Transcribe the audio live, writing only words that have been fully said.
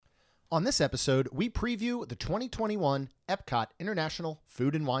On this episode, we preview the 2021 Epcot International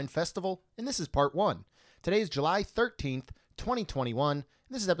Food and Wine Festival, and this is part 1. Today is July 13th, 2021, and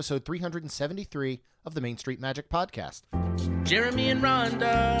this is episode 373 of the Main Street Magic Podcast. Jeremy and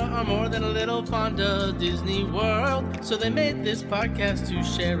Rhonda are more than a little fond of Disney World, so they made this podcast to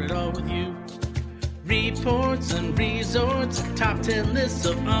share it all with you. Reports and resorts, top 10 lists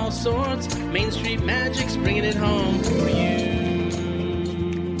of all sorts, Main Street Magic's bringing it home for you.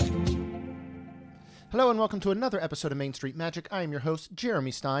 Hello and welcome to another episode of Main Street Magic. I am your host,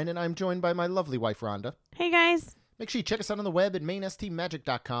 Jeremy Stein, and I'm joined by my lovely wife, Rhonda. Hey, guys. Make sure you check us out on the web at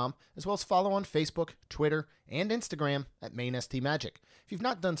mainstmagic.com, as well as follow on Facebook, Twitter, and Instagram at MainStMagic. If you've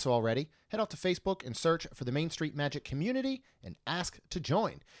not done so already, head out to Facebook and search for the Main Street Magic community and ask to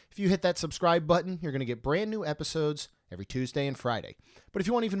join. If you hit that subscribe button, you're going to get brand new episodes every Tuesday and Friday. But if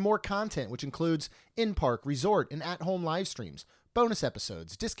you want even more content, which includes in-park, resort, and at-home live streams, bonus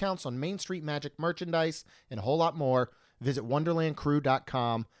episodes, discounts on Main Street Magic merchandise, and a whole lot more, visit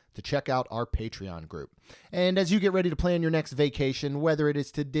wonderlandcrew.com to check out our Patreon group. And as you get ready to plan your next vacation, whether it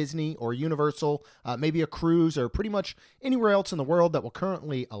is to Disney or Universal, maybe a cruise, or pretty much anywhere else in the world that will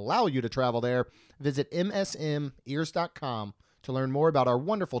currently allow you to travel there, visit msmears.com to learn more about our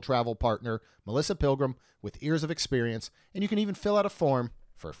wonderful travel partner, Melissa Pilgrim, with Ears of Experience, and you can even fill out a form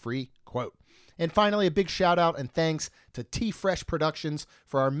for a free quote. And finally, a big shout out and thanks to T-Fresh Productions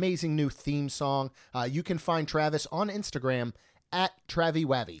for our amazing new theme song. You can find Travis on Instagram at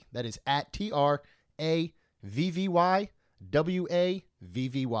TravyWavy. That is at TravyWavy.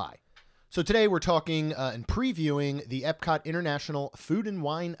 So today we're talking and previewing the Epcot International Food and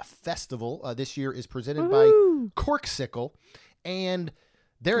Wine Festival. This year is presented by Corksicle, and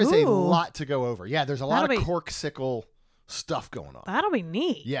there is a lot to go over. Yeah, there's a lot of Corksicle stuff going on. That'll be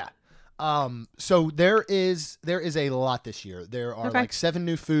neat. Yeah. So there is a lot this year. There are like 7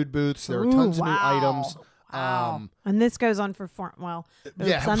 new food booths. There are tons of new items. Wow. And this goes on for I'm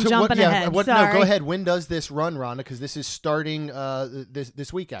so jumping ahead. No, Sorry. go ahead. When does this run, Rhonda? Because this is starting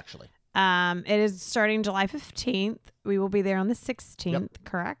this week, actually. It is starting July 15th. We will be there on the 16th,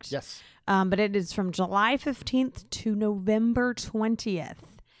 correct? Yes. But it is from July 15th to November 20th.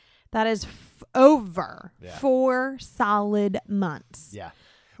 That is over 4 solid months. Yeah.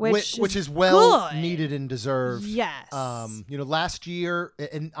 Which is well good. Needed and deserved. Yes. Last year,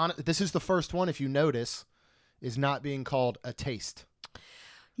 and this is the first one, if you notice, is not being called a taste.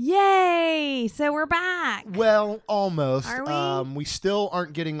 Yay! So we're back. Well, almost. Are we? We still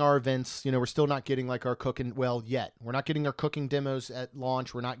aren't getting our events. We're still not getting like our cooking. Well, yet we're not getting our cooking demos at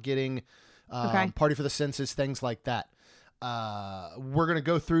launch. We're not getting Party for the Senses, things like that. We're gonna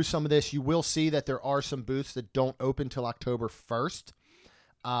go through some of this. You will see that there are some booths that don't open till October 1st.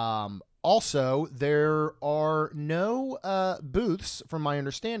 Also, there are no booths, from my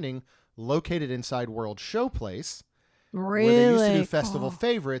understanding, located inside World Showplace. Really? Where they used to do festival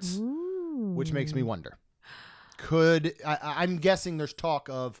favorites, which makes me wonder. I'm guessing there's talk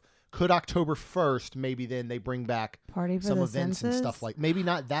of, could October 1st, maybe then they bring back some events and stuff like, maybe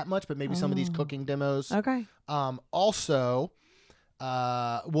not that much, but maybe some of these cooking demos. Okay. Also,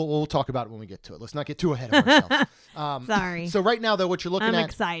 we'll talk about it when we get to it. Let's not get too ahead of ourselves. Sorry. So right now, though, what you're looking at... I'm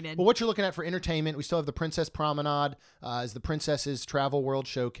excited. Well, what you're looking at for entertainment, we still have the Princess Promenade as the Princess's Travel World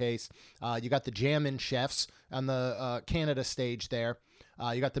Showcase. You got the Jammin' Chefs on the Canada stage there.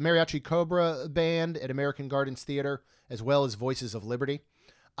 You got the Mariachi Cobra Band at American Gardens Theater, as well as Voices of Liberty.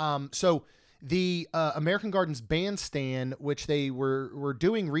 So the American Gardens Bandstand, which they were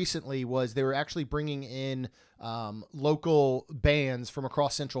doing recently, was they were actually bringing in local bands from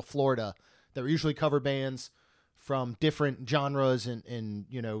across Central Florida that were usually cover bands from different genres and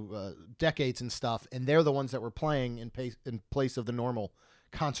decades and stuff, and they're the ones that were playing in place of the normal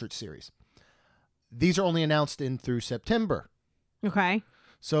concert series. These are only announced in through September. Okay.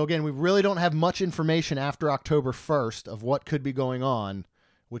 So again, we really don't have much information after October 1st of what could be going on,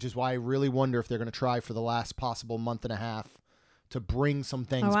 which is why I really wonder if they're going to try for the last possible month and a half to bring some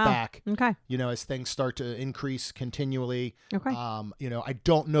things back. Okay. As things start to increase continually. Okay. I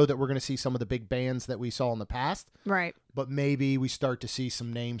don't know that we're going to see some of the big bands that we saw in the past. Right. But maybe we start to see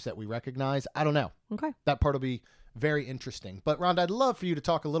some names that we recognize. I don't know. Okay. That part will be very interesting. But Rhonda, I'd love for you to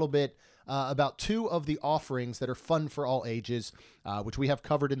talk a little bit about 2 of the offerings that are fun for all ages, which we have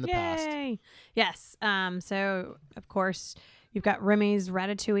covered in the past. Yes. So, of course, you've got Remy's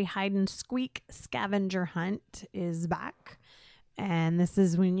Ratatouille Hide and Squeak Scavenger Hunt is back. And this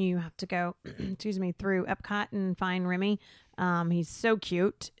is when you have to go, through Epcot and find Remy. He's so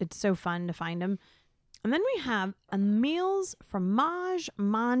cute. It's so fun to find him. And then we have a Meals Fromage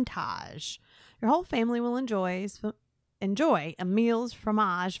Montage. Your whole family will enjoy enjoy a meals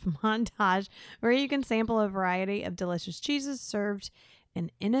fromage montage where you can sample a variety of delicious cheeses served in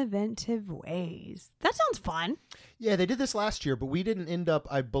innovative ways. That sounds fun. Yeah, they did this last year, but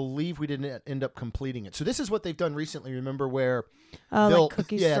I believe we didn't end up completing it. So this is what they've done recently. Remember where like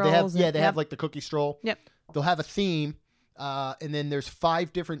cookie strolls. They have like the cookie stroll. Yep. They'll have a theme, and then there's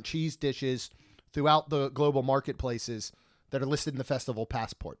 5 different cheese dishes throughout the global marketplaces that are listed in the festival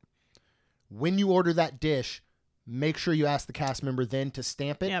passport. When you order that dish, make sure you ask the cast member then to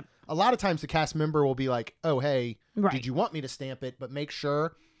stamp it. Yep. A lot of times the cast member will be like, oh, hey, Right. did you want me to stamp it? But make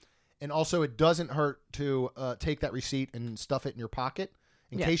sure. And also, it doesn't hurt to take that receipt and stuff it in your pocket.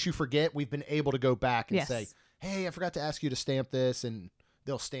 In case you forget, we've been able to go back and say, hey, I forgot to ask you to stamp this, and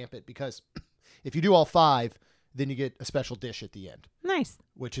they'll stamp it. Because if you do all 5, then you get a special dish at the end. Nice.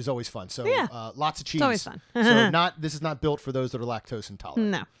 Which is always fun. So lots of cheese. It's always fun. So this is not built for those that are lactose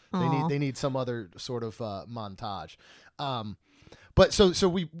intolerant. No. They need some other sort of montage. But so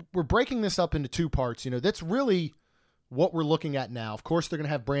we're breaking this up into 2 parts. That's really what we're looking at now. Of course, they're going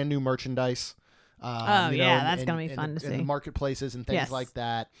to have brand new merchandise. That's going to be fun to see. In the marketplaces and things like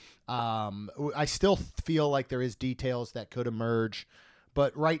that. I still feel like there is details that could emerge.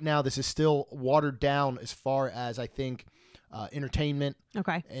 But right now, this is still watered down as far as I think entertainment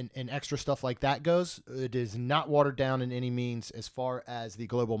and extra stuff like that goes. It is not watered down in any means as far as the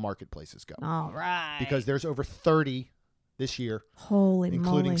global marketplaces go. All right. Because there's over 30 this year. Holy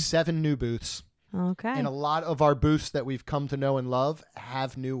including moly. 7 new booths. Okay. And a lot of our booths that we've come to know and love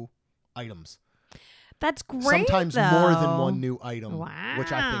have new items. That's great. Sometimes though. more than one new item, Wow.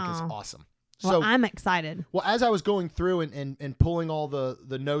 which I think is awesome. Well, I'm excited. Well, as I was going through and pulling all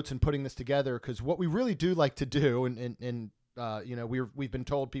the notes and putting this together, because what we really do like to do, and we've been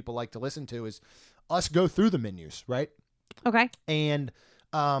told people like to listen to, is us go through the menus, right? Okay. And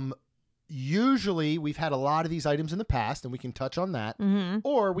usually we've had a lot of these items in the past, and we can touch on that,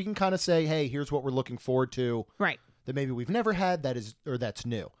 or we can kind of say, hey, here's what we're looking forward to, right? That maybe we've never had that's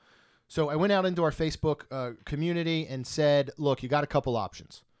new. So I went out into our Facebook community and said, look, you got a couple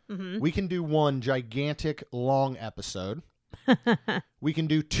options. We can do 1 gigantic long episode. We can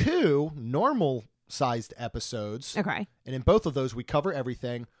do 2 normal sized episodes. Okay. And in both of those, we cover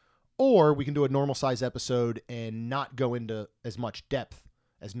everything. Or we can do a normal size episode and not go into as much depth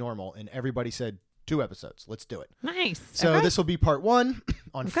as normal. And everybody said 2 episodes. Let's do it. Nice. So this will be part 1.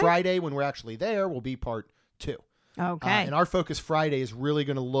 On Friday, when we're actually there, will be part 2. Okay. And our focus Friday is really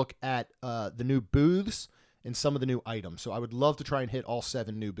going to look at the new booths and some of the new items. So I would love to try and hit all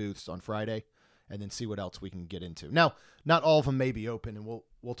 7 new booths on Friday and then see what else we can get into. Now, not all of them may be open, and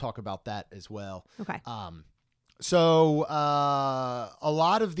we'll talk about that as well. Okay. So a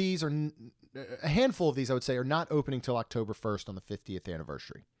lot of these are, a handful of these I would say are not opening till October 1st on the 50th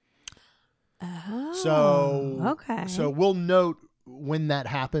anniversary. Oh. So we'll note when that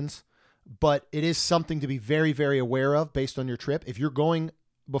happens, but it is something to be very, very aware of based on your trip. If you're going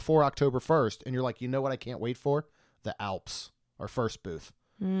before October 1st and you're like, you know what I can't wait for? The Alps, our first booth.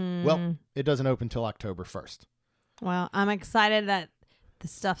 Well, it doesn't open till October 1st. Well, I'm excited that the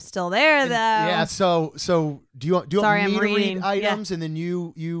stuff's still there, though. Yeah. So do you want me to read items and then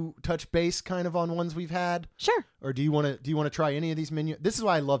you touch base kind of on ones we've had? Sure. Or do you want to try any of these menu? This is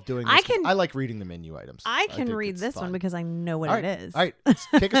why I love doing this. I like reading the menu items. I can read this one because I know what it is. All right. Let's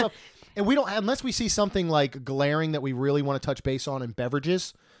kick us off. And we don't, unless we see something like glaring that we really want to touch base on in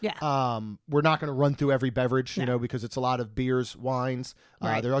beverages. Yeah. We're not going to run through every beverage, because it's a lot of beers, wines.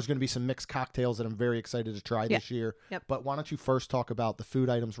 Right. There are going to be some mixed cocktails that I'm very excited to try this year. Yep. But why don't you first talk about the food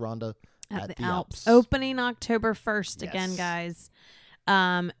items, Rhonda, at the Alps? Opening October 1st again, guys.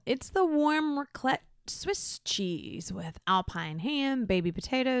 It's the warm raclette Swiss cheese with alpine ham, baby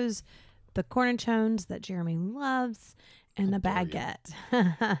potatoes, the cornichons that Jeremy loves, and the baguette.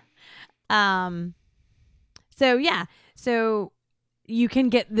 So you can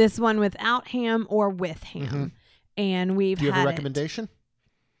get this one without ham or with ham. And Do you have a recommendation?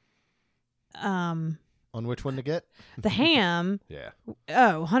 On which one to get? The ham. Yeah.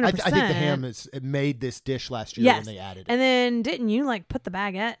 Oh, 100%. I think the ham it made this dish last year when they added it. And then didn't you put the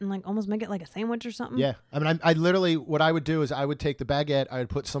baguette and almost make it like a sandwich or something? Yeah. I mean, I literally, what I would do is I would take the baguette, I would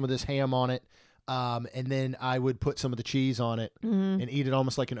put some of this ham on it, and then I would put some of the cheese on it and eat it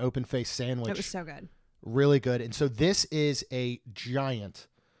almost like an open-faced sandwich. It was so good. Really good. And so this is a giant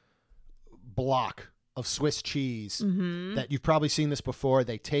block of Swiss cheese that you've probably seen this before.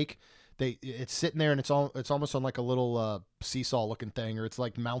 It's sitting there and it's almost on like a little seesaw looking thing, or it's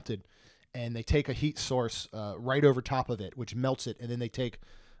like mounted, and they take a heat source right over top of it, which melts it, and then they take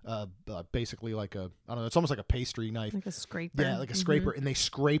basically like it's almost like a pastry knife, like a scraper. Yeah, like a scraper, and they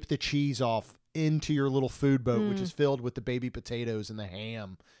scrape the cheese off into your little food boat, which is filled with the baby potatoes and the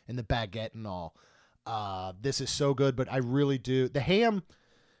ham and the baguette and all. This is so good, but I really do. The ham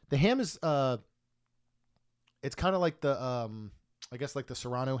is, it's kind of like the, I guess like the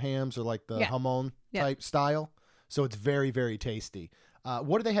Serrano hams or like the jamon type style. So it's very, very tasty.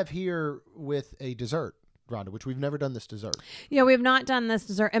 What do they have here with a dessert, Rhonda, which we've never done this dessert? Yeah, we have not done this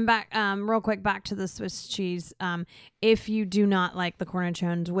dessert. And back, real quick, back to the Swiss cheese. If you do not like the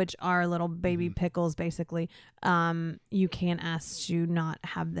cornichons, which are little baby pickles, basically, you can ask to not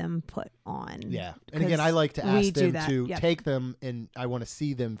have them put on. Yeah. And again, I like to ask them to take them, and I want to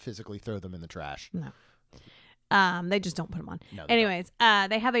see them physically throw them in the trash. No. They just don't put them on. No, anyways,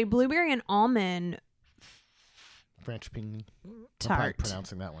 they have a blueberry and almond French ping tart. I'm probably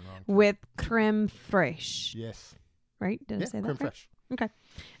pronouncing that one wrong. With creme fraiche. Yes. Right? Did I say that creme right? fraiche.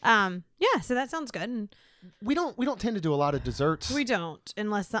 Okay. So that sounds good. And we don't tend to do a lot of desserts. we don't,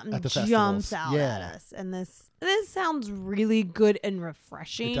 unless something At the jumps festivals. out Yeah. at us. And this sounds really good and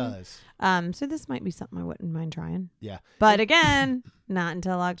refreshing. It does. So this might be something I wouldn't mind trying. Yeah. But again, not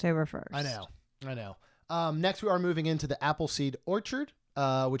until October 1st. I know. Next, we are moving into the Appleseed Orchard,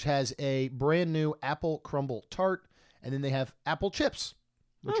 which has a brand new apple crumble tart. And then they have apple chips,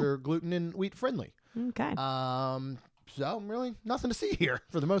 which are gluten and wheat friendly. Okay. So really nothing to see here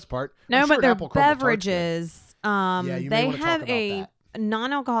for the most part. No, but their apple crumble tart's beverages, you may they wanna talk have about a that.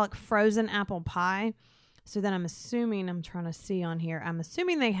 non-alcoholic frozen apple pie. So then I'm trying to see on here. I'm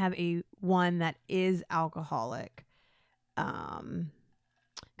assuming they have a one that is alcoholic. Because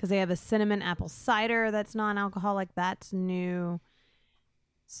they have a cinnamon apple cider that's non-alcoholic. That's new.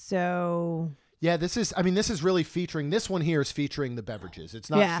 So Yeah, this is really featuring, this one here is featuring the beverages.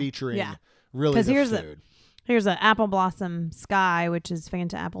 It's not featuring really the food. Here's an Apple Blossom Sky, which is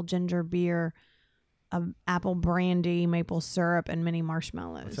Fanta Apple Ginger Beer, apple brandy, maple syrup, and mini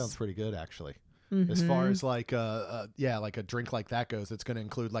marshmallows. That sounds pretty good, actually. As far as like like a drink like that goes, it's going to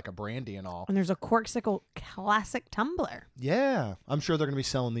include like a brandy and all. And there's a Corkcicle Classic Tumbler. Yeah, I'm sure they're going to be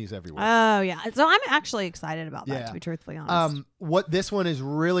selling these everywhere. Oh, yeah. So I'm actually excited about that, to be truthfully honest. What this one is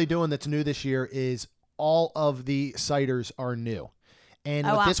really doing that's new this year is all of the ciders are new. And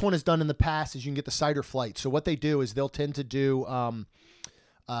what this one has done in the past is you can get the cider flight. So what they do is they'll tend to do,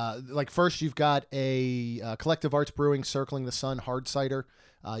 like first you've got a Collective Arts Brewing Circling the Sun hard cider.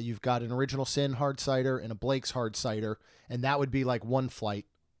 You've got an Original Sin hard cider and a Blake's hard cider. And that would be like one flight.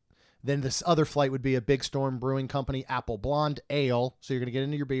 Then this other flight would be a Big Storm Brewing Company Apple Blonde Ale. So you're going to get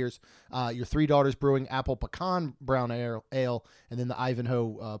into your beers. Your Three Daughters Brewing Apple Pecan Brown Ale. And then the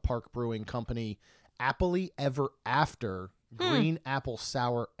Ivanhoe Park Brewing Company Appley Ever After Green Apple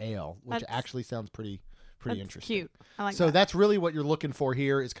Sour Ale, which actually sounds pretty interesting. Cute. I like that. So that's really what you're looking for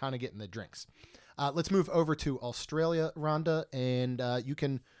here is kind of getting the drinks. Let's move over to Australia, Rhonda, and you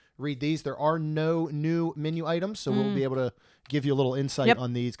can read these. There are no new menu items, so we'll be able to give you a little insight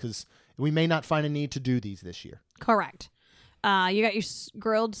on these because we may not find a need to do these this year. Correct. You got your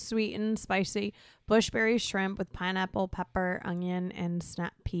grilled sweet and spicy bushberry shrimp with pineapple, pepper, onion, and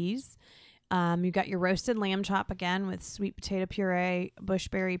snap peas. You got your roasted lamb chop again with sweet potato puree,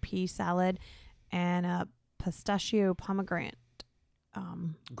 bushberry pea salad, and a pistachio pomegranate.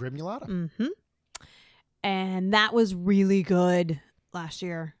 Grimulata. Mm-hmm. And that was really good last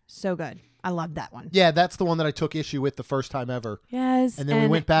year. So good. I loved that one. Yeah, that's the one that I took issue with the first time ever. Yes. And then we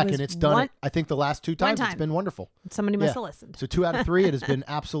went back and it's done it. I think the last two times it's been wonderful. Somebody must have listened. So 2 out of 3, it has been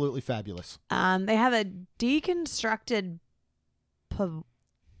absolutely fabulous. They have a deconstructed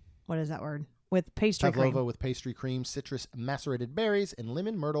what is that word? With pastry Pavlova cream. with pastry cream, citrus macerated berries, and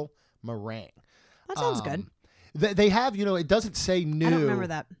lemon myrtle meringue. That sounds good. They have, it doesn't say new. I don't remember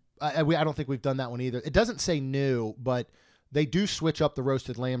that. I don't think we've done that one either. It doesn't say new, but they do switch up the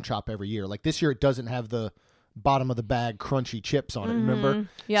roasted lamb chop every year. Like this year, it doesn't have the bottom of the bag crunchy chips on it, remember?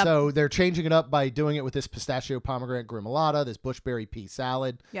 Yep. So they're changing it up by doing it with this pistachio pomegranate grimolata, this bushberry pea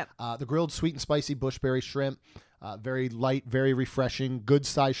salad, the grilled sweet and spicy bushberry shrimp. Very light, very refreshing, good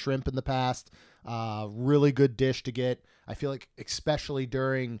size shrimp in the past. Really good dish to get. I feel like especially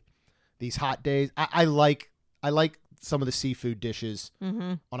during these hot days, I like some of the seafood dishes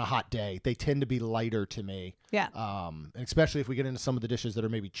on a hot day. They tend to be lighter to me. Yeah. And especially if we get into some of the dishes that are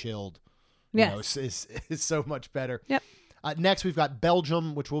maybe chilled. Yes. It's so much better. Yep. Next, we've got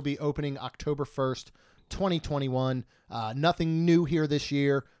Belgium, which will be opening October 1st, 2021. Nothing new here this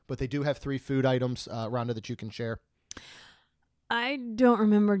year, but they do have 3 food items, Rhonda, that you can share. I don't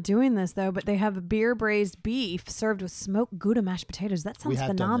remember doing this, though, but they have a beer braised beef served with smoked Gouda mashed potatoes. That sounds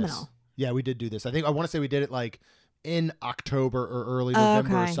phenomenal. Yeah, we did do this. I want to say we did it like in October or early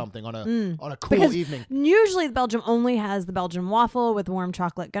November or Okay. something on a cool Because evening. usually Belgium only has the Belgian waffle with warm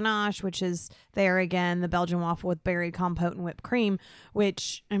chocolate ganache, which is there again, the Belgian waffle with berry compote and whipped cream,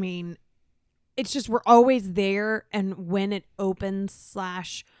 which, I mean, it's just we're always there. And when it opens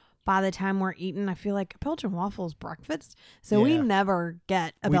 / by the time we're eating, I feel like Belgian waffle is breakfast. So we Yeah. never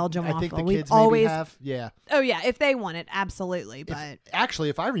get a Belgian waffle. I think the We've kids always, maybe have. Yeah. oh yeah, if they want it, absolutely. But Actually,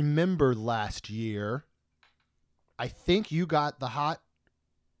 if I remember last year, I think you got the hot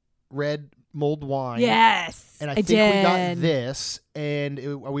red mulled wine. yes, And I I think we got did. this, and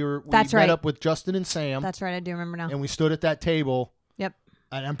we That's met right. up with Justin and Sam, That's right. I do remember now. and we stood at that table. Yep.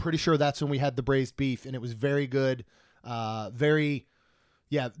 And I'm pretty sure that's when we had the braised beef, and it was very good. Good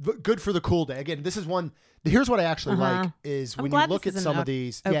for the cool day. Again, this is one. Here's what I actually like is I'm when glad you look this at isn't some of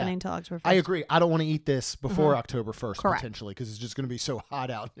these. Opening till October 1st. I agree. I don't want to eat this before October 1st Correct. potentially because it's just going to be so hot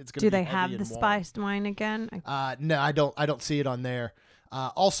out. It's going to Do be they heavy have and the warm. spiced wine again? No, I don't see it on there.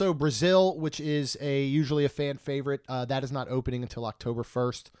 Also, Brazil, which is usually a fan favorite, that is not opening until October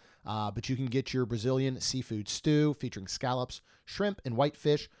 1st. But you can get your Brazilian seafood stew featuring scallops, shrimp, and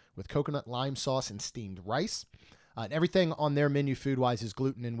whitefish with coconut lime sauce and steamed rice. And everything on their menu food-wise is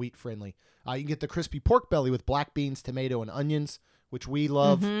gluten and wheat friendly. You can get the crispy pork belly with black beans, tomato, and onions, which we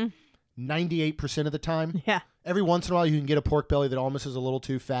love 98% of the time. Yeah. Every once in a while, you can get a pork belly that almost is a little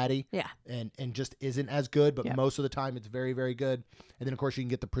too fatty. Yeah. And just isn't as good, but Yep. most of the time it's very, very good. And then, of course, you can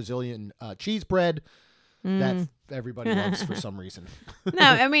get the Brazilian cheese bread that everybody loves for some reason. No,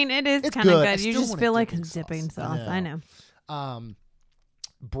 I mean, it is It's kind of good. I good. You still just want a feel like dipping it's dipping sauce. sauce. I I know.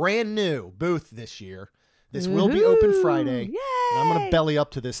 Brand new booth this year. This will be open Friday. Yay! And I'm going to belly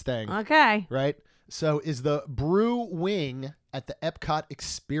up to this thing, Okay. right? So is the Brew Wing at the Epcot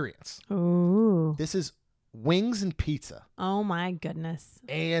Experience. Ooh. This is wings and pizza Oh, my goodness.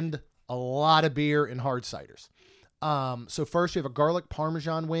 and a lot of beer and hard ciders. So first you have a garlic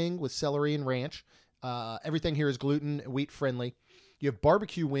parmesan wing with celery and ranch. Everything here is gluten, wheat friendly. You have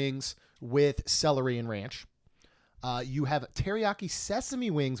barbecue wings with celery and ranch. You have teriyaki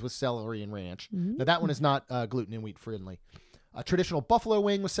sesame wings with celery and ranch. Now that one is not gluten and wheat friendly. A traditional buffalo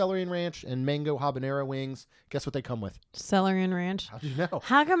wing with celery and ranch and mango habanero wings. Guess what they come with? Celery and ranch. How do you know?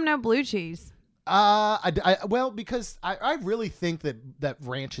 How come no blue cheese? Well, because I really think that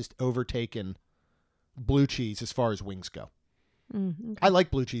ranch has overtaken blue cheese as far as wings go. Okay. I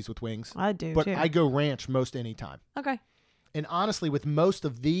like blue cheese with wings, I do, but too. I go ranch most any time. Okay. And honestly, with most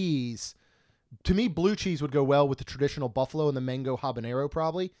of these, to me, blue cheese would go well with the traditional buffalo and the mango habanero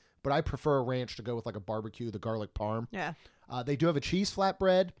probably, but I prefer a ranch to go with like a barbecue, the garlic parm. Yeah. They do have a cheese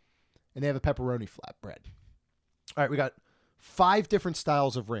flatbread, and they have a pepperoni flatbread. All right, we got 5 different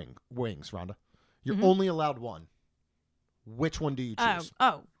styles of wings, Rhonda. You're only allowed one. Which one do you choose?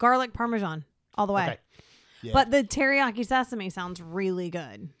 Oh, garlic parmesan all the way. Okay. Yeah. But the teriyaki sesame sounds really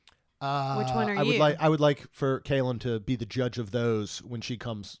good. Which one are you? I would like for Kaylin to be the judge of those when she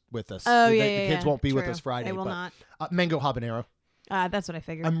comes with us. Oh, the yeah, kids won't be with True. us Friday. They will but, not. Mango habanero. That's what I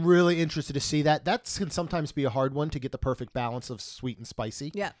figured. I'm really interested to see that. That can sometimes be a hard one to get the perfect balance of sweet and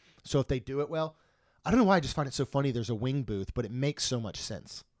spicy. Yeah. So if they do it well, I don't know why I just find it so funny. There's a wing booth, but it makes so much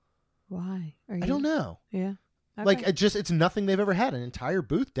sense. Why? Are you? I don't know. Yeah. Okay. Like it's nothing they've ever had. An entire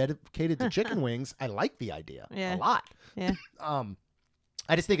booth dedicated to chicken wings. I like the idea Yeah. a lot. Yeah.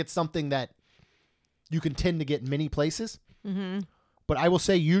 I just think it's something that you can tend to get in many places. Mm-hmm. But I will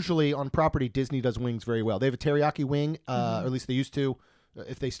say, usually on property, Disney does wings very well. They have a teriyaki wing, or at least they used to.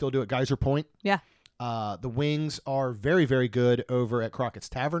 If they still do it, Geyser Point. Yeah. The wings are very, very good over at Crockett's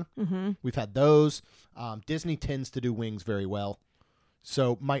Tavern. Mm-hmm. We've had those. Disney tends to do wings very well.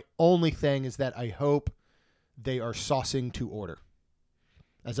 So my only thing is that I hope they are saucing to order,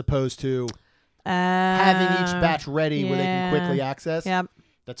 as opposed to having each batch ready where they can quickly access. Yep.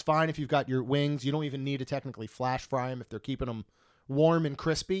 That's fine if you've got your wings. You don't even need to technically flash fry them if they're keeping them warm and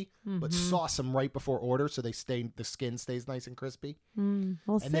crispy, but sauce them right before order so the skin stays nice and crispy. We'll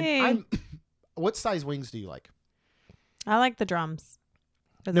And see. then what size wings do you like? I like the drums.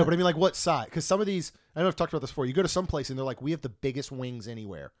 No, but I mean like what size? Because some of these, I know I've talked about this before. You go to some place and they're like, we have the biggest wings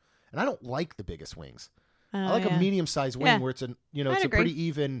anywhere. And I don't like the biggest wings. I like a medium-sized wing where it's it's a pretty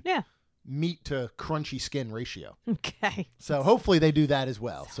even meat to crunchy skin ratio. Okay. So hopefully they do that as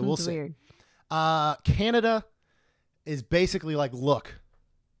well. So we'll Sounds see. Weird. Canada is basically like, look,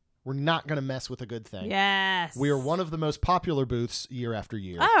 we're not going to mess with a good thing. Yes. We are one of the most popular booths year after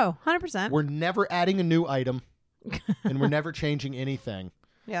year. Oh, 100%. We're never adding a new item, and we're never changing anything.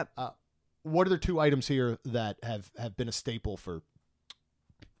 Yep. What are the 2 items here that have been a staple for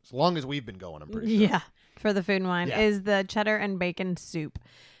as long as we've been going, I'm pretty sure. Yeah. For the food and wine Yeah. is the cheddar and bacon soup.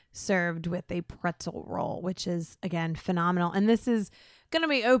 served with a pretzel roll, which is, again, phenomenal. And this is going to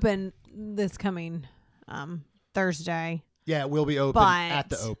be open this coming Thursday. Yeah, it will be open at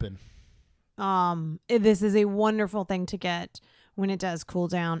the open. This is a wonderful thing to get when it does cool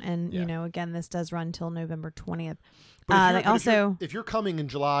down. And, Yeah. again, this does run till November 20th. If you're coming in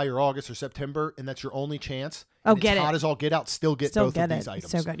July or August or September and that's your only chance, get it's hot it. as all get out, still get both of these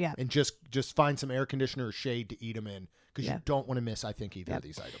items. So good, yeah. And just find some air conditioner or shade to eat them in because you don't want to miss, I think, either of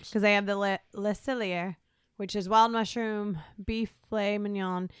these items. Because they have the Le Cellier, which is wild mushroom, beef filet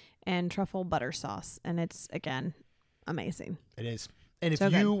mignon, and truffle butter sauce. And it's, again, amazing. It is. And if So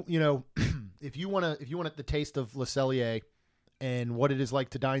you if you want the taste of Le Cellier and what it is like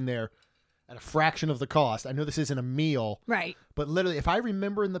to dine there at a fraction of the cost, I know this isn't a meal, Right. but literally, if I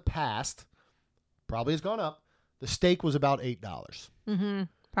remember in the past, probably has gone up, the steak was about $8. Mm-hmm.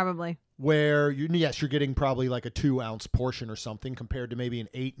 Probably. Where you're getting probably like a 2-ounce portion or something compared to maybe an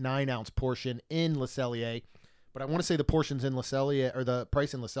 8-9-ounce portion in Le Cellier. But I want to say the portions in Le Cellier, or the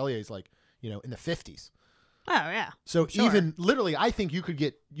price in Le Cellier is like, in the 50s. Oh, yeah. So Sure. even literally, I think you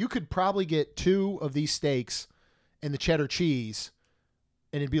could probably get 2 of these steaks and the cheddar cheese,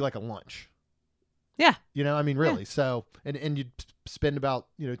 and it'd be like a lunch. Yeah. Really. Yeah. So, and you'd spend about,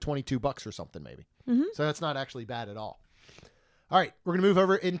 $22 or something maybe. Mm-hmm. So that's not actually bad at all. All right. We're going to move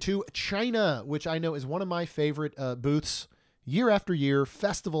over into China, which I know is one of my favorite booths year after year,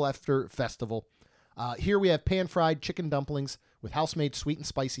 festival after festival. Here we have pan-fried chicken dumplings with house-made sweet and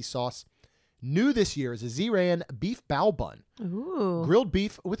spicy sauce. New this year is a Ziran beef bao bun. Ooh. Grilled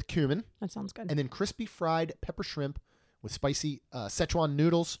beef with cumin. That sounds good. And then crispy fried pepper shrimp with spicy Szechuan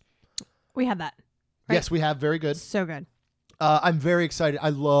noodles. We had that. Right? Yes, we have. Very good. So good. I'm very excited. I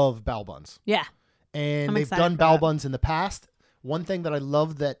love bao buns. Yeah. And I'm they've excited done for bao that. buns in the past. One thing that I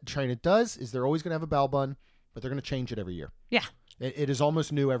love that China does is they're always going to have a bao bun, but they're going to change it every year. Yeah. It is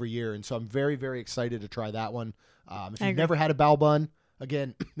almost new every year, and so I'm very, very excited to try that one. If I you've agree. never had a bao bun,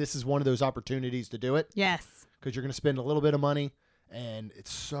 again, this is one of those opportunities to do it Yes. because you're going to spend a little bit of money, and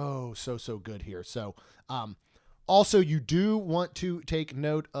it's so, so, so good here. So also, you do want to take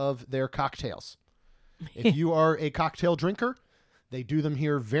note of their cocktails. If you are a cocktail drinker, they do them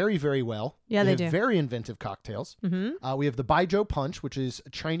here very, very well. Yeah, they have do. Very inventive cocktails. Mm-hmm. We have the Baijiu Punch, which is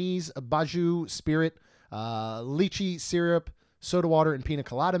Chinese baijiu spirit, lychee syrup, soda water, and pina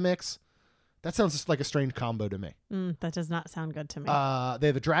colada mix. That sounds just like a strange combo to me. That does not sound good to me. They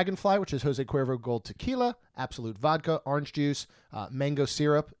have a Dragonfly, which is Jose Cuervo Gold Tequila, Absolute Vodka, orange juice, mango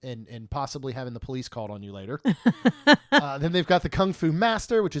syrup, and possibly having the police called on you later. Then they've got the Kung Fu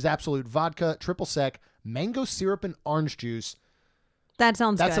Master, which is Absolute Vodka, triple sec, mango syrup, and orange juice. that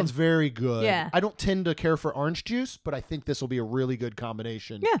sounds That good. sounds very good. Yeah. I don't tend to care for orange juice, but I think this will be a really good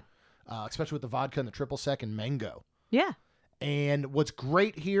combination. Yeah. Especially with the vodka and the triple sec and mango. Yeah. And what's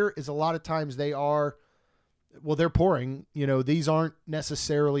great here is a lot of times they're pouring, these aren't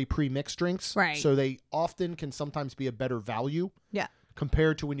necessarily pre-mixed drinks. Right. So they often can sometimes be a better value. Yeah.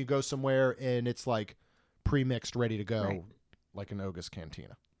 Compared to when you go somewhere and it's like pre-mixed, ready to go, Right. like an Oga's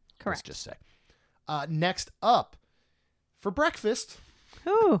Cantina. Correct. Let's just say. Next up, for breakfast,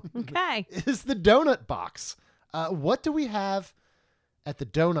 Ooh, okay. is the donut box. What do we have at the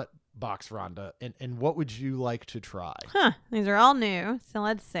donut box, Rhonda? And what would you like to try? These are all new. So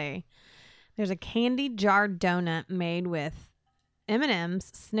let's see. There's a candy jar donut made with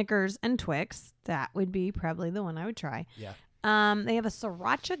M&M's, Snickers, and Twix. That would be probably the one I would try. Yeah. They have a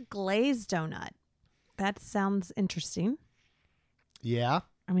sriracha glazed donut. That sounds interesting. Yeah.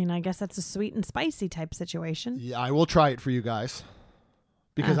 I mean, I guess that's a sweet and spicy type situation. Yeah, I will try it for you guys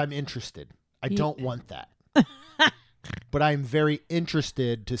because I'm interested. I don't want that. But I'm very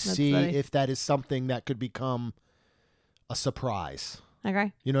interested to see funny. if that is something that could become a surprise.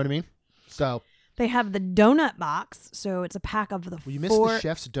 Okay. You know what I mean? So, They have the donut box. So it's a pack of the well, you missed the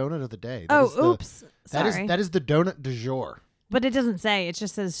chef's donut of the day. That is oops. Sorry. That is the donut du jour. But it doesn't say. It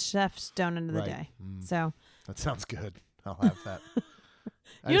just says chef's donut of the Right. day. So That sounds good. I'll have that.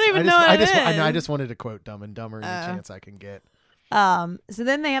 You don't even know what it I is. just wanted to quote Dumb and Dumber any chance I can get. so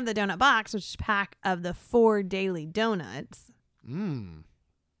then they have the donut box, which is a pack of the 4 daily donuts.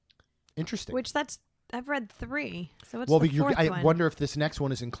 Interesting. Which I've read 3. So what's well, the but fourth I one? wonder if this next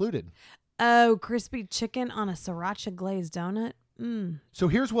one is included. Oh, crispy chicken on a sriracha glazed donut. So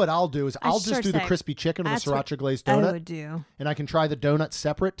here's what I'll do is I'll just do the crispy chicken with that's the what sriracha glazed I donut. would do. And I can try the donut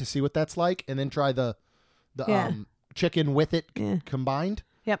separate to see what that's like, and then try the Yeah. chicken with it Yeah. combined.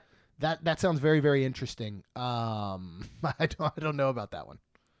 Yep. That sounds very, very interesting. I don't know about that one.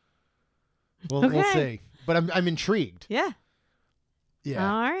 We'll Okay. see. But I'm intrigued. Yeah. Yeah.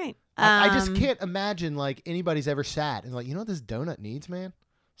 All right. I just can't imagine like anybody's ever sat and like, you know what this donut needs, man?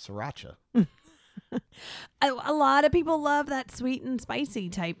 Sriracha. A lot of people love that sweet and spicy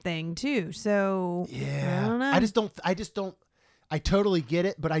type thing too. So Yeah. I don't know. I just don't. I totally get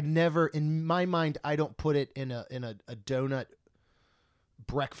it, but I never, in my mind, I don't put it in a donut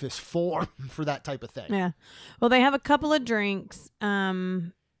breakfast form for that type of thing. Yeah. Well, they have a couple of drinks,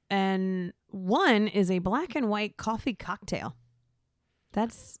 and one is a black and white coffee cocktail.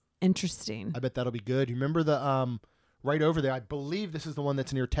 That's interesting. I bet that'll be good. You remember the right over there? I believe this is the one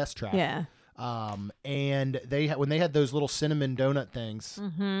that's near Test Track. Yeah. And when they had those little cinnamon donut things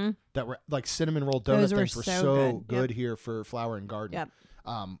that were like cinnamon roll donut Those were things were so so good. good here for Flower and Garden.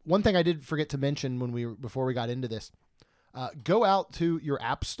 Yep. One thing I did forget to mention before we got into this, go out to your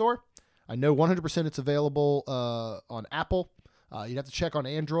app store. I know 100% it's available on Apple. You'd have to check on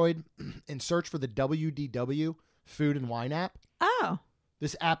Android and search for the WDW Food and Wine app. Oh.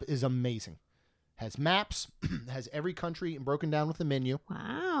 This app is amazing. Has maps, has every country broken down with a menu.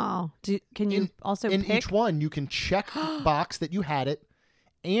 Wow. Can you also in pick? each one, you can check box that you had it,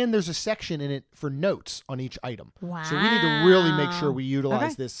 and there's a section in it for notes on each item. Wow. So we need to really make sure we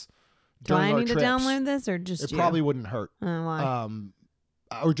utilize this Do during I our need to trips. download this or just It you? probably wouldn't hurt. Oh, why?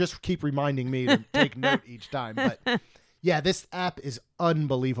 Or just keep reminding me to take note each time. But yeah, this app is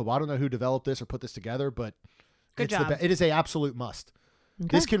unbelievable. I don't know who developed this or put this together, but Good job. it is a absolute must.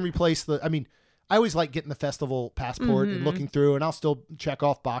 Okay. This can replace I always like getting the festival passport and looking through, and I'll still check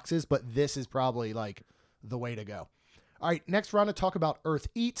off boxes, but this is probably like the way to go. All right, next we're on to talk about Earth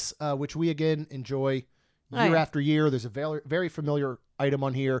Eats, which we again enjoy year after year. There's a very, very familiar item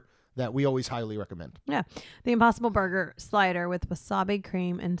on here that we always highly recommend. Yeah. The Impossible Burger slider with wasabi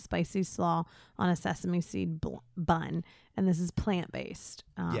cream and spicy slaw on a sesame seed bun. And this is plant-based.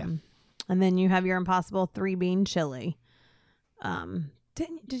 Yeah. And then you have your Impossible 3-bean chili.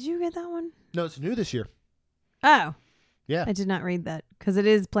 Did you get that one? No, it's new this year. Oh. Yeah. I did not read that because it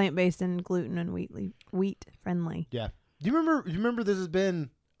is plant-based and gluten and wheat friendly. Yeah. Do you remember this has been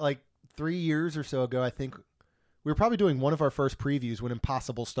like 3 years or so ago, I think we were probably doing one of our first previews when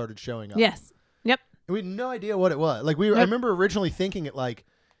Impossible started showing up. Yes. Yep. And we had no idea what it was. Like I remember originally thinking it like,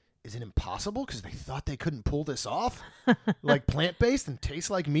 is it impossible? Because they thought they couldn't pull this off, like plant-based and taste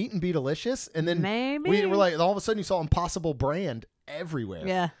like meat and be delicious. And then Maybe. we were like, all of a sudden you saw Impossible brand everywhere.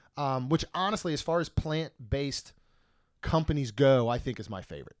 Yeah. Which honestly, as far as plant-based companies go, I think is my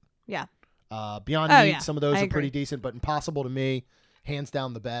favorite. Yeah. Beyond Oh, Meat, yeah. some of those I are pretty agree. decent, but Impossible to me, hands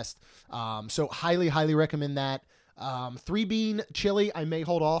down the best. So highly, highly recommend that. 3-bean chili, I may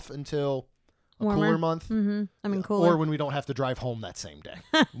hold off until a Warmer. cooler month. Mm-hmm. I mean, cooler. Or when we don't have to drive home that same day.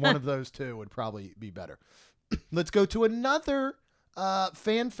 One of those two would probably be better. Let's go to another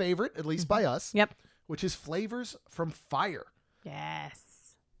fan favorite, at least by us. Yep. Which is Flavors from Fire. Yes.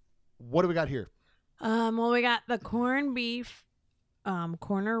 What do we got here? Well, we got the corned beef,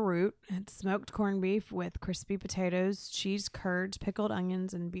 corner root. It's smoked corned beef with crispy potatoes, cheese curds, pickled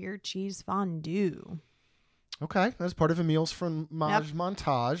onions, and beer cheese fondue. Okay, that's part of Emil's from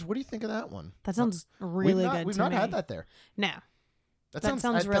montage. What do you think of that one? That sounds really good. We've to not me. had that there. No. That That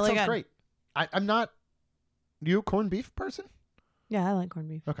sounds really that sounds good. great. I'm not. You a corned beef person? Yeah, I like corned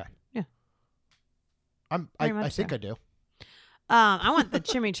beef. Okay. Yeah. I Very much think so. I do. I want the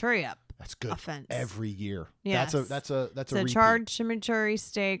chimichurri up. That's good. Offense. Every year. Yes. That's a It's a repeat. charred chimichurri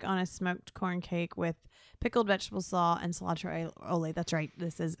steak on a smoked corn cake with pickled vegetable slaw and cilantro aioli. That's right.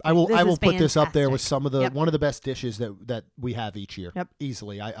 I will put this up there with fantastic. some of the Yep. one of the best dishes that we have each year. Yep.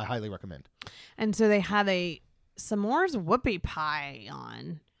 Easily. I highly recommend. And so they have a s'mores whoopie pie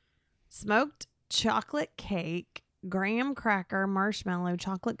on smoked chocolate cake, graham cracker, marshmallow,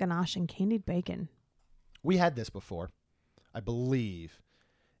 chocolate ganache, and candied bacon. We had this before, I believe.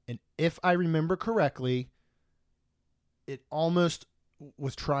 And if I remember correctly, it almost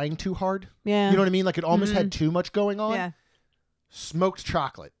was trying too hard. Yeah. You know what I mean? Like it almost had too much going on. Yeah. Smoked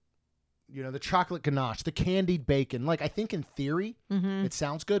chocolate. You know, the chocolate ganache, the candied bacon. Like I think in theory, Mm-hmm. it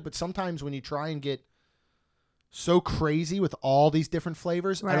sounds good, but sometimes when you try and get so crazy with all these different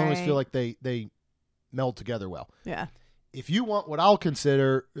flavors, I don't always feel like they meld together well. Yeah. If you want what I'll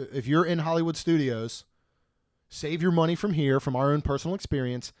consider, if you're in Hollywood Studios, save your money from here, from our own personal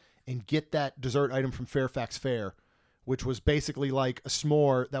experience, and get that dessert item from Fairfax Fair, which was basically like a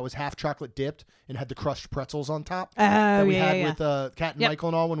s'more that was half chocolate dipped and had the crushed pretzels on top Oh, that we yeah, had yeah. with Kat and Yep. Michael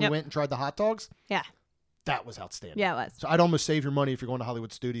and all when we Yep. went and tried the hot dogs. Yeah. That was outstanding. Yeah, it was. So I'd almost save your money if you're going to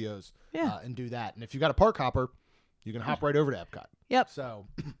Hollywood Studios Yeah. and do that. And if you got a park hopper, you can hop right over to Epcot. Yep. So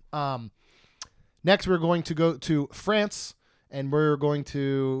next we're going to go to France, and we're going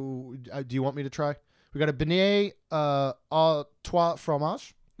to do you want me to try? We got a beignet au trois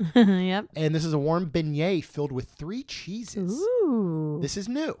fromage. Yep. And this is a warm beignet filled with 3 cheeses. Ooh. This is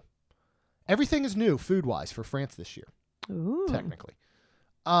new. Everything is new food-wise for France this year, Ooh. technically.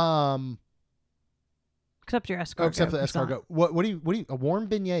 Except your escargot. Oh, except for the croissant. escargot. What do you? A warm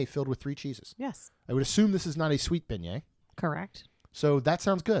beignet filled with 3 cheeses. Yes. I would assume this is not a sweet beignet. Correct. So that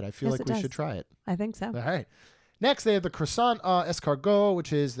sounds good. I feel Yes, like it we does. should try it. I think so. All right. Next, they have the croissant escargot,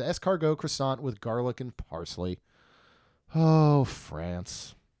 which is the escargot croissant with garlic and parsley. Oh,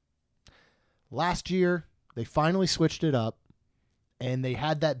 France. Last year, they finally switched it up, and they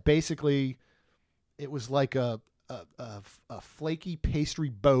had that basically, it was like a flaky pastry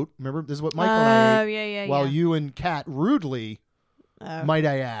boat. Remember, this is what Michael and I ate. Yeah. While you and Kat rudely, Oh. might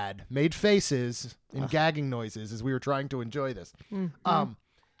I add, made faces and gagging noises as we were trying to enjoy this. Mhm.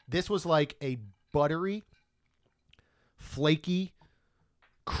 This was like a buttery, flaky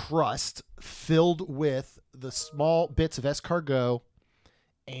crust filled with the small bits of escargot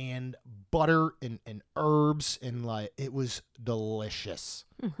and butter and herbs, and like it was delicious.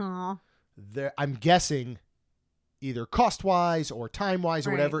 Aw. I'm guessing either cost-wise or time-wise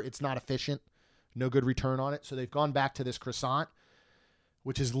or Right. whatever, it's not efficient. No good return on it. So they've gone back to this croissant,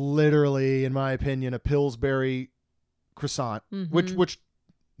 which is literally, in my opinion, a Pillsbury croissant, Mhm. which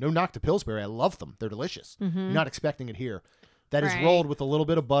no knock to Pillsbury. I love them. They're delicious. Mhm. You're not expecting it here. That is Right. rolled with a little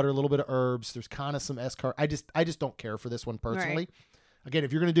bit of butter, a little bit of herbs. There's kind of some escargot. I just don't care for this one personally. Again,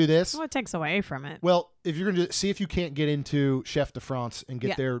 if you're going to do this, Well, it takes away from it. well, if you're going to see if you can't get into Chef de France and get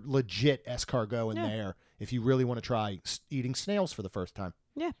Yeah. their legit escargot in Yeah. there, if you really want to try eating snails for the first time.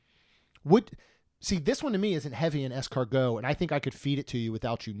 Yeah. See, this one to me isn't heavy in escargot, and I think I could feed it to you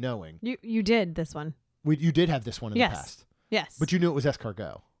without you knowing. You did this one. You did have this one in Yes. the past, Yes. but you knew it was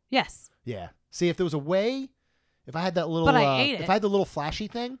escargot. yes. Yeah. See, if there was a way, if I had that little, But I ate if it. I had the little flashy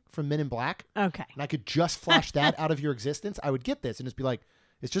thing from Men in Black, Okay. and I could just flash that out of your existence, I would get this and just be like,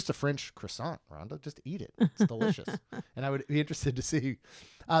 it's just a French croissant, Rhonda. Just eat it. It's delicious. And I would be interested to see.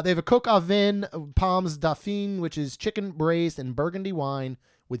 They have a coq au vin pommes dauphine, which is chicken braised in burgundy wine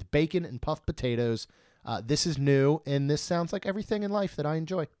with bacon and puffed potatoes. This is new, and this sounds like everything in life that I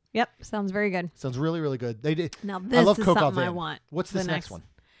enjoy. Yep. Sounds very good. Sounds really, really good. They did. Now I this love is coq au something I vin. want. What's The this next one?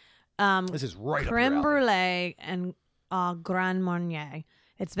 Um, This is right creme up your alley. brulee and Grand Marnier.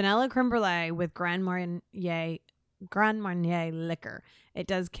 It's vanilla creme brulee with Grand Marnier liquor. It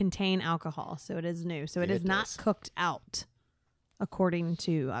does contain alcohol, so it is new. So it It is not does. cooked out, according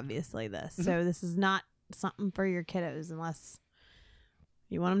to obviously this. Mm-hmm. So this is not something for your kiddos unless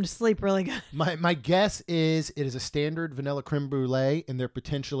you want them to sleep really good. My guess is it is a standard vanilla creme brulee, and they're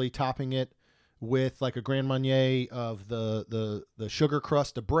potentially topping it with like a Grand Marnier of the sugar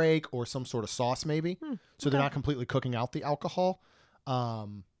crust to break or some sort of sauce maybe. So they're okay. not completely cooking out the alcohol.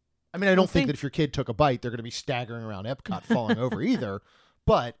 I mean, I don't think see. that if your kid took a bite, they're going to be staggering around Epcot falling over either.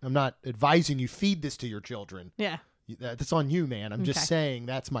 But I'm not advising you feed this to your children. Yeah. That's on you, man. I'm just Okay. saying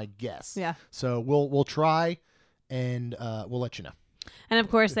that's my guess. Yeah. So we'll try, and we'll let you know. And of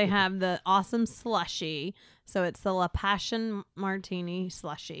course, they have the awesome slushy. So it's the La Passion Martini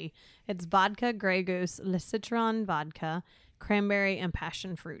slushy. It's vodka, Grey Goose, Le Citron vodka, cranberry, and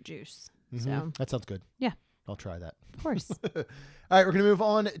passion fruit juice. So, Mhm. That sounds good. yeah, I'll try that. of course. All right, we're going to move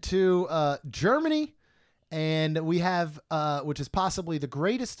on to Germany, and we have, which is possibly the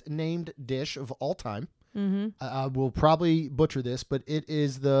greatest named dish of all time. Mm-hmm. I will probably butcher this, but it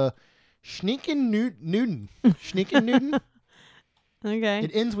is the Schneekennuden. Schneekennuden. Okay. It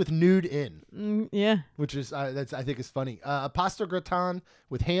ends with nude in, Yeah. which is that's I think is funny. A pasta gratin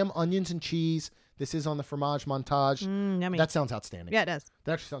with ham, onions, and cheese. This is on the fromage montage. Yummy. That sounds outstanding. Yeah, it does.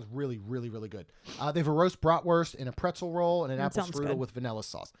 That actually sounds really, really, really good. They have a roast bratwurst and a pretzel roll and an That apple sounds strudel good. with vanilla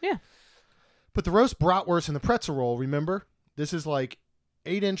sauce. Yeah. But the roast bratwurst and the pretzel roll, remember? This is like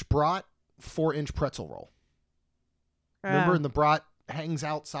 8-inch brat, 4-inch pretzel roll. Remember? And the brat hangs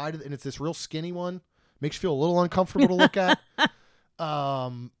outside, and it's this real skinny one. Makes you feel a little uncomfortable to look at.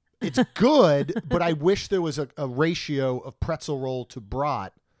 It's good, but I wish there was a ratio of pretzel roll to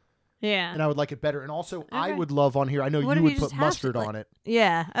brat, Yeah. and I would like it better. And also, I Okay. would love on here, I know What you if would you put just hash it, mustard like- on it.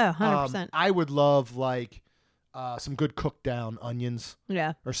 Yeah. Oh, 100%. I would love like some good cooked down onions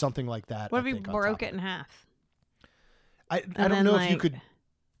yeah. or something like that. What I if you think, on broke top it of in half? I And don't then, know if you like- could.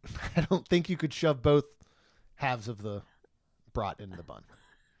 I don't think you could shove both halves of the brat into the bun.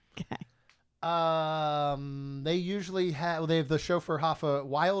 Okay. They usually have. They have the chauffeur Hafa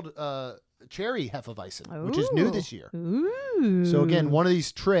wild cherry Hefeweizen, which is new this year. Ooh. So again, one of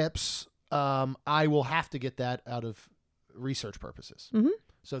these trips, I will have to get that out of research purposes. Mhm.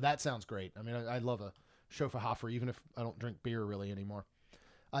 So that sounds great. I mean, I love a chauffeur Hafer, even if I don't drink beer really anymore.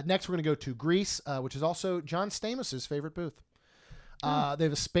 Next, we're going to go to Greece, which is also John Stamos's favorite booth. They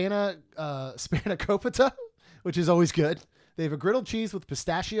have a spanakopita, which is always good. They have a griddled cheese with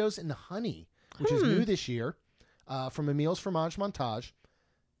pistachios and honey, which is new this year, from Emil's Fromage Montage.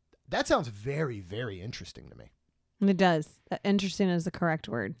 That sounds very, very interesting to me. It does. Interesting is the correct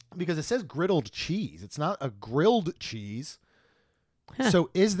word. Because it says griddled cheese. It's not a grilled cheese. Huh. So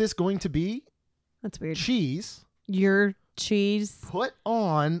is this going to be That's weird. cheese Your cheese. put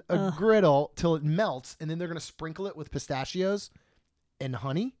on a griddle till it melts, and then they're going to sprinkle it with pistachios and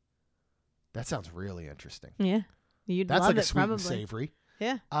honey? That sounds really interesting. Yeah. You'd That's love like a it, sweet probably. and savory.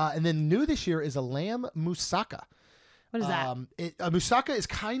 Yeah. And then new this year is a lamb moussaka. What is that? A moussaka is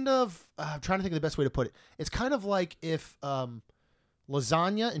kind of, I'm trying to think of the best way to put it. It's kind of like if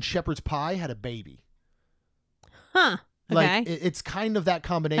lasagna and shepherd's pie had a baby. Huh. Okay. Like it's kind of that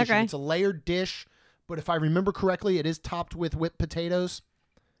combination. Okay. It's a layered dish, but if I remember correctly, it is topped with whipped potatoes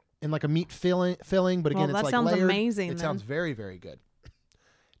and like a meat filling. But again, Well, it's that like sounds layered. amazing, It then. sounds very, very good.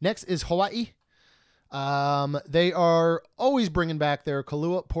 Next is Hawaii. They are always bringing back their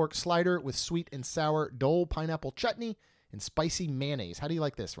Kahlua pork slider with sweet and sour Dole pineapple chutney and spicy mayonnaise. How do you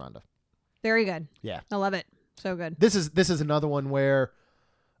like this, Rhonda? Very good. Yeah. I love it. So good. This is another one where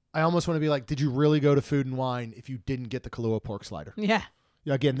I almost want to be like, did you really go to Food and Wine if you didn't get the Kahlua pork slider? Yeah.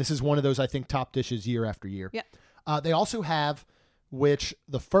 Again, this is one of those, I think, top dishes year after year. Yep. They also have, which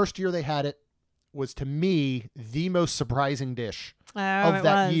the first year they had it was, to me, the most surprising dish of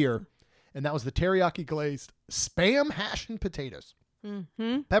that year. And that was the teriyaki glazed Spam hash and potatoes.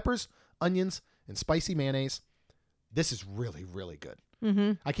 Mm-hmm. Peppers, onions, and spicy mayonnaise. This is really, really good.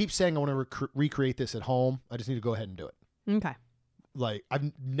 Mm-hmm. I keep saying I want to recreate this at home. I just need to go ahead and do it. Okay. Like,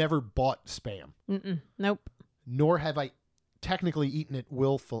 I've never bought Spam, Nope. nor have I technically eaten it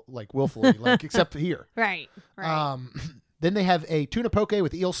willfully, like except here. Right. Then they have a tuna poke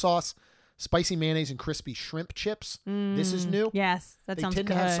with eel sauce, spicy mayonnaise, and crispy shrimp chips. This is new. Yes. That They sounds tend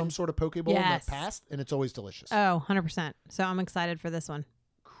good. to have some sort of poke bowl in the Yes. past, and it's always delicious. Oh, 100%. So I'm excited for this one.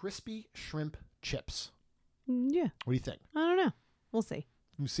 Crispy shrimp chips. Yeah. What do you think? I don't know. We'll see.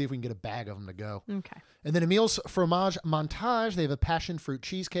 Let's see if we can get a bag of them to go. Okay. And then Emil's Fromage Montage. They have a passion fruit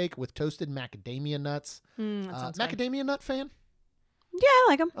cheesecake with toasted macadamia nuts. That sounds good. Macadamia nut fan? Yeah, I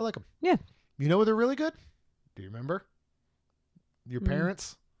like them. I like them. Yeah. You know where they're really good? Do you remember? Your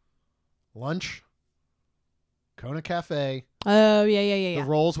parents? Lunch? Kona Cafe. Oh, yeah. The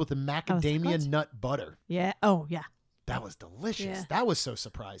rolls with the what? macadamia nut butter. Yeah. Oh, yeah. That was delicious. Yeah. That was so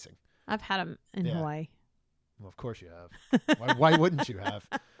surprising. I've had them in Yeah. Hawaii. Well, of course you have. Why wouldn't you have?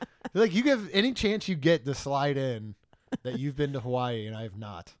 Like, you give any chance you get to slide in that you've been to Hawaii and I have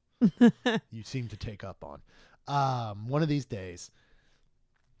not. You seem to take up on. One of these days.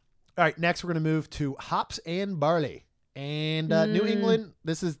 All right, next we're going to move to hops and barley. And New England,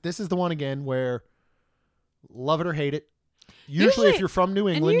 this is the one again where love it or hate it. Usually if you're from New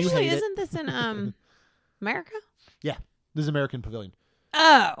England, and usually you hate isn't this in America? Yeah, this is American Pavilion.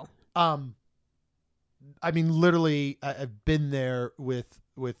 Oh. I mean, literally, I've been there with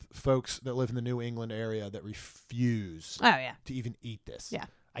folks that live in the New England area that refuse Oh, yeah. to even eat this. Yeah.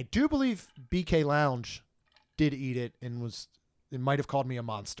 I do believe BK Lounge did eat it and might have called me a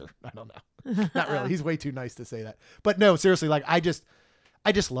monster. I don't know. Not really. He's way too nice to say that. But no, seriously, like I just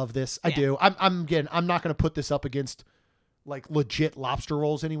love this. I do. I'm not going to put this up against like legit lobster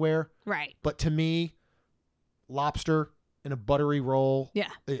rolls anywhere. Right. But to me, lobster in a buttery roll. Yeah.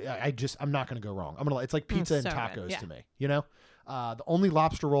 I'm not going to go wrong. It's like pizza and so good, tacos yeah. to me, you know? The only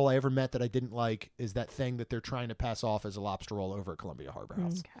lobster roll I ever met that I didn't like is that thing that they're trying to pass off as a lobster roll over at Columbia Harbor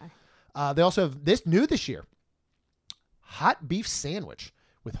House. Okay. They also have this new this year, hot beef sandwich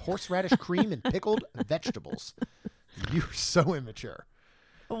with horseradish cream and pickled vegetables. You're so immature.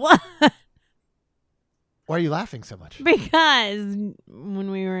 What? Why are you laughing so much? Because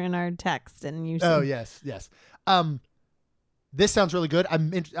when we were in our text and you said, Oh, yes. This sounds really good. I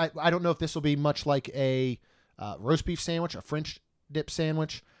don't know if this will be much like a roast beef sandwich, a French dip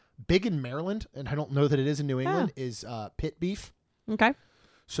sandwich. Big in Maryland, and I don't know that it is in New England, is pit beef. Okay.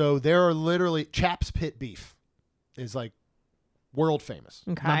 So there are literally Chaps Pit Beef is like world famous.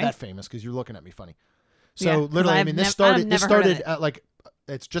 Okay. Not that famous because you're looking at me funny. So Yeah, 'cause literally, I've this I've started never heard of it. at like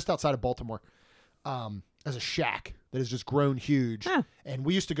it's just outside of Baltimore, as a shack that has just grown huge. Oh. And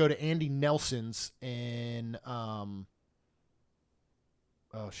we used to go to Andy Nelson's in Hunt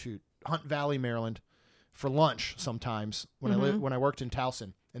Valley, Maryland, for lunch sometimes when I worked in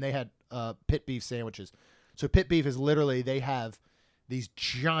Towson, and they had pit beef sandwiches. So pit beef is literally they have these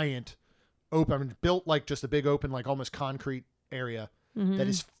giant open, built like just a big open, like almost concrete area that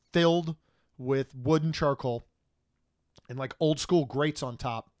is filled with wood and charcoal and like old school grates on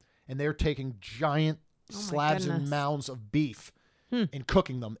top. And they're taking giant slabs and goodness. mounds of beef and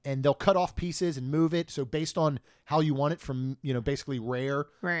cooking them, and they'll cut off pieces and move it. So based on how you want it, from basically rare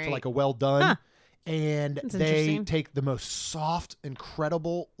to like a well done. Huh. And That's they interesting. take the most soft,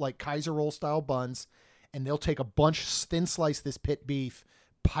 incredible, like Kaiser roll style buns, and they'll take a bunch, thin slice this pit beef,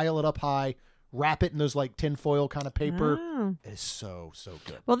 pile it up high, wrap it in those like tinfoil kind of paper. Oh. It is so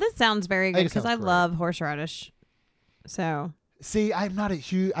good. Well, this sounds very I good think it because I sounds great. love horseradish. So See, I'm not a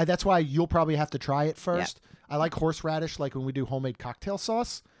huge. That's why you'll probably have to try it first. I like horseradish, like when we do homemade cocktail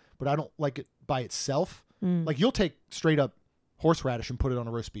sauce, but I don't like it by itself. Like you'll take straight up horseradish and put it on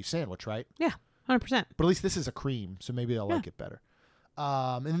a roast beef sandwich, right? yeah, 100%. But at least this is a cream, so maybe I'll like it better.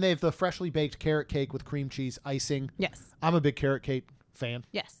 And then they have the freshly baked carrot cake with cream cheese icing. Yes. I'm a big carrot cake fan.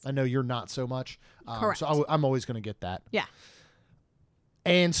 Yes. I know you're not so much. Correct. So I'm always going to get that. Yeah.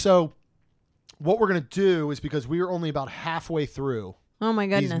 And so what we're going to do is, because we are only about halfway through Oh my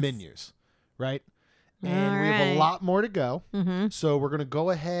goodness. these menus, right? And All we have a right. lot more to go. Mm-hmm. So we're going to go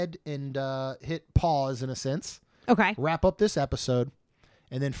ahead and hit pause in a sense, Okay. wrap up this episode.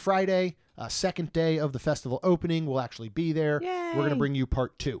 And then Friday, second day of the festival opening, we'll actually be there. We're going to Yay. bring you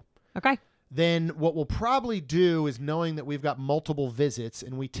part 2. Okay. Then what we'll probably do is, knowing that we've got multiple visits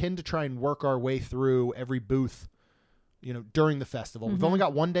and we tend to try and work our way through every booth, during the festival. We've only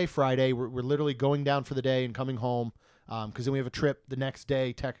got one day Friday. We're literally going down for the day and coming home, because then we have a trip the next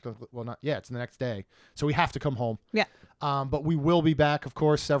day. Technically, it's the next day. So we have to come home. Yeah. But we will be back, of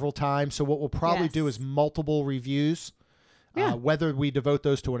course, several times. So what we'll probably do Yes. is multiple reviews. Yeah. Whether we devote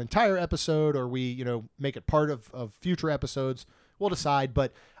those to an entire episode or we, make it part of future episodes, we'll decide.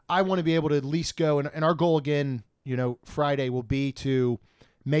 But I want to be able to at least go, and our goal again, Friday will be to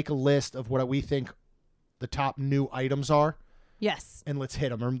make a list of what we think the top new items are, Yes. and let's hit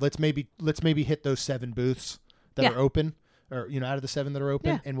them. Or let's maybe hit those 7 booths that Yeah. are open, or out of the 7 that are open,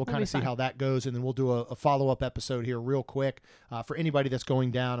 Yeah, and we'll that'd kind be of see fun. how that goes, and then we'll do a follow-up episode here real quick for anybody that's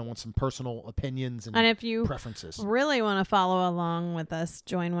going down and wants some personal opinions and And if you preferences. really want to follow along with us,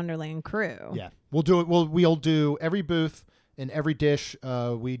 join Wonderland Crew. Yeah, we'll do it. We'll do every booth and every dish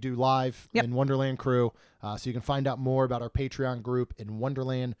we do live Yep. in Wonderland Crew. So you can find out more about our Patreon group in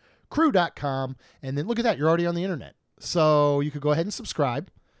wonderlandcrew.com. And then look at that, you're already on the internet. So you could go ahead and subscribe.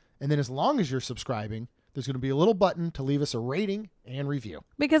 And then as long as you're subscribing, there's going to be a little button to leave us a rating and review.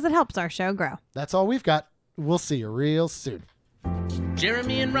 Because it helps our show grow. That's all we've got. We'll see you real soon.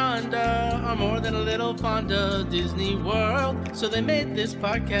 Jeremy and Rhonda are more than a little fond of Disney World, so they made this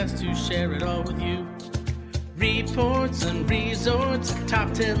podcast to share it all with you. Reports and resorts,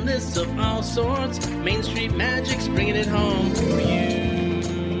 top 10 lists of all sorts, Main Street Magic's bringing it home for you.